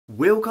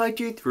We'll guide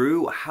you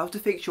through how to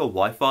fix your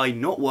Wi-Fi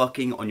not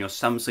working on your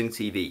Samsung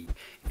TV.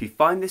 If you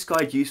find this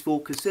guide useful,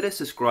 consider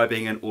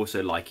subscribing and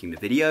also liking the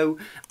video.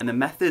 And the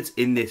methods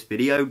in this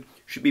video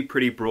should be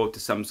pretty broad to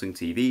Samsung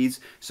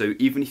TVs, so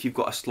even if you've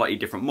got a slightly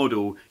different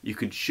model, you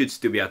should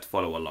still be able to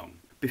follow along.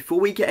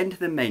 Before we get into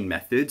the main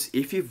methods,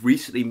 if you've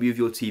recently moved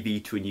your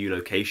TV to a new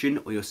location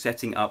or you're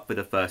setting up for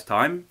the first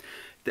time,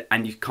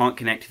 and you can't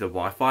connect to the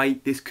Wi-Fi,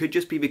 this could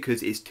just be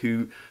because it's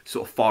too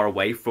sort of far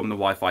away from the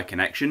Wi-Fi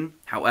connection.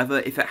 However,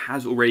 if it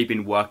has already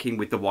been working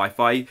with the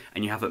Wi-Fi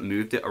and you haven't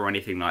moved it or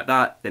anything like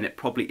that, then it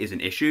probably is an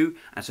issue,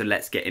 and so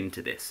let's get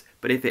into this.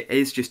 But if it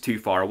is just too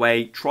far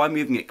away, try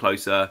moving it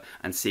closer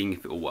and seeing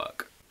if it will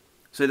work.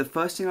 So the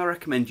first thing I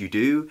recommend you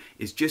do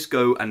is just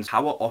go and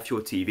power off your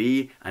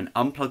TV and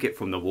unplug it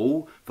from the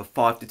wall for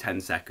 5 to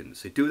 10 seconds.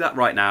 So do that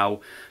right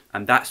now,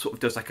 and that sort of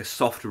does like a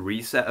soft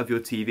reset of your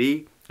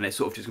TV, and it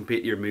sort of just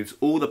completely removes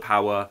all the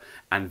power,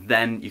 and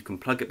then you can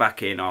plug it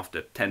back in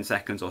after 10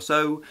 seconds or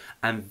so,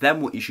 and then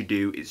what you should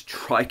do is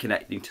try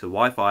connecting to the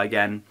Wi-Fi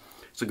again.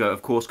 So go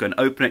and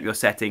open up your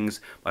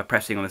settings by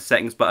pressing on the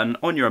settings button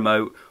on your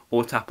remote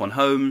or tap on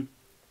home.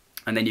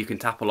 And then you can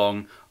tap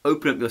along,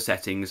 open up your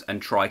settings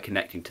and try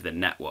connecting to the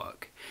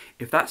network.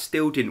 If that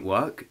still didn't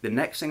work, the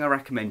next thing I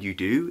recommend you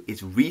do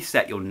is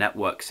reset your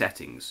network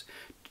settings.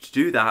 To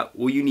do that,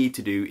 all you need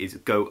to do is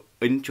go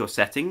into your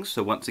settings.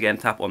 So once again,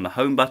 tap on the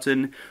home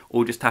button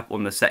or just tap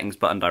on the settings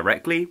button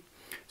directly.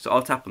 So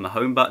I'll tap on the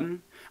home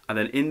button, and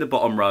then in the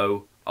bottom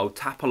row, I'll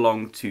tap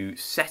along to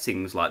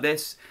settings like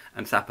this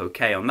and tap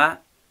OK on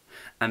that.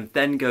 And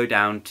then go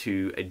down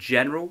to a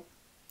general,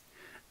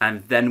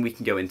 and then we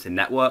can go into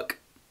network.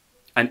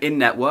 And in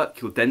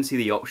network, you'll then see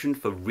the option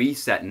for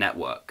reset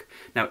network.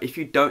 Now, if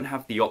you don't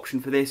have the option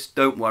for this,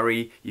 don't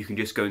worry, you can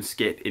just go and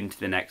skip into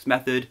the next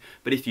method.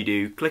 But if you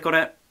do, click on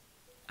it,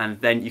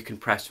 and then you can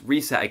press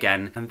reset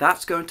again, and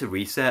that's going to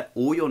reset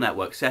all your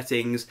network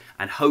settings,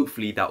 and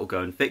hopefully that will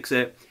go and fix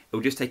it.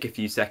 It'll just take a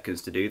few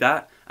seconds to do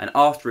that, and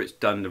after it's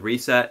done the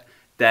reset,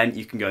 then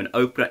you can go and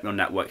open up your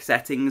network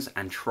settings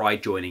and try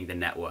joining the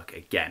network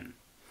again.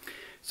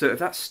 So if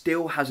that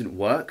still hasn't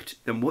worked,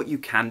 then what you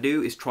can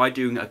do is try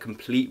doing a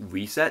complete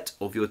reset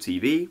of your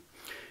TV.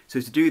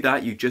 So to do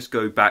that, you just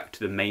go back to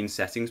the main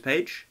settings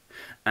page,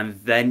 and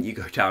then you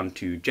go down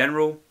to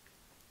general,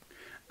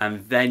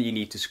 and then you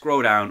need to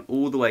scroll down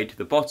all the way to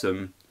the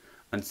bottom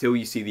until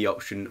you see the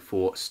option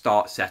for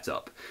start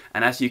setup.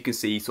 And as you can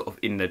see sort of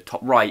in the top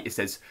right, it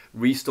says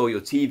restore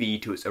your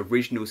TV to its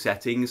original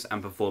settings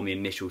and perform the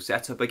initial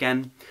setup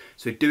again.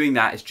 So doing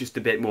that is just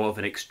a bit more of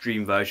an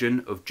extreme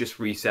version of just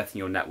resetting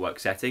your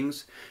network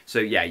settings. So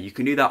yeah, you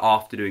can do that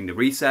after doing the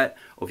reset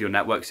of your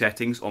network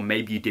settings, or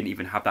maybe you didn't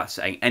even have that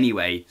setting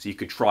anyway, so you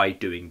could try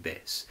doing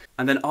this.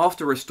 And then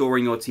after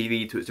restoring your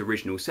TV to its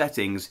original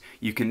settings,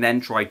 you can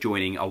then try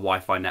joining a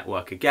Wi-Fi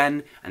network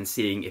again and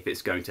seeing if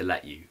it's going to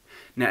let you.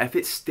 Now, if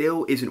it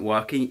still isn't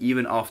working,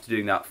 even after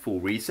doing that full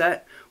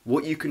reset,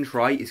 what you can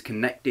try is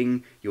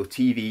connecting your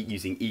TV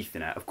using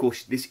Ethernet. Of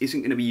course, this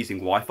isn't going to be using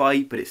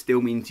Wi-Fi, but it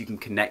still means you can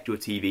connect your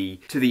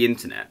TV to the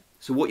internet.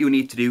 So what you'll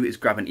need to do is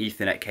grab an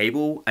Ethernet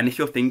cable, and if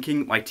you're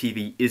thinking my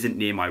TV isn't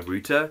near my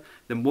router,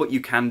 then what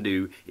you can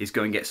do is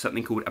go and get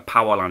something called a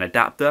power line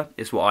adapter.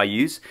 It's what I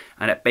use,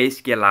 and it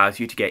basically allows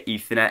you to get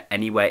Ethernet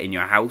anywhere in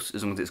your house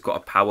as long as it's got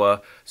a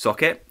power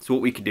socket. So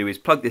what we can do is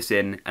plug this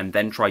in and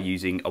then try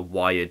using a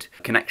wired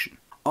connection.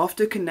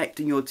 After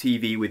connecting your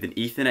TV with an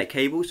Ethernet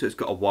cable, so it's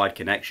got a wired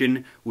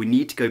connection, we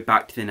need to go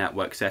back to the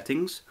network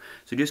settings.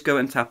 So just go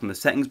and tap on the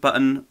settings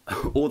button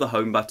or the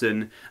home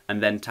button,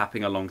 and then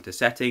tapping along to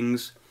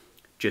settings,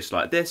 just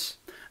like this.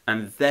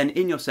 And then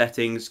in your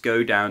settings,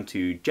 go down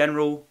to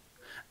general,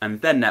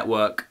 and then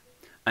network,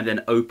 and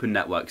then open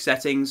network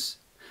settings.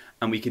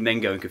 And we can then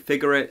go and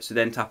configure it. So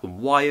then tap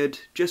on wired,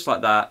 just like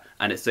that,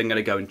 and it's then going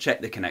to go and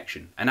check the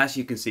connection. And as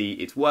you can see,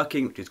 it's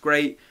working, which is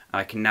great.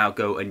 I can now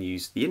go and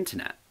use the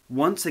internet.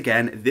 Once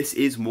again, this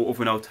is more of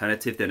an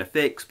alternative than a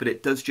fix, but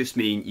it does just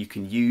mean you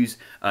can use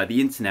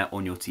the internet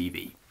on your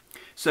TV.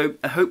 So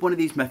I hope one of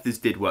these methods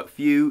did work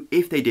for you.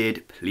 If they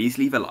did, please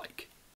leave a like.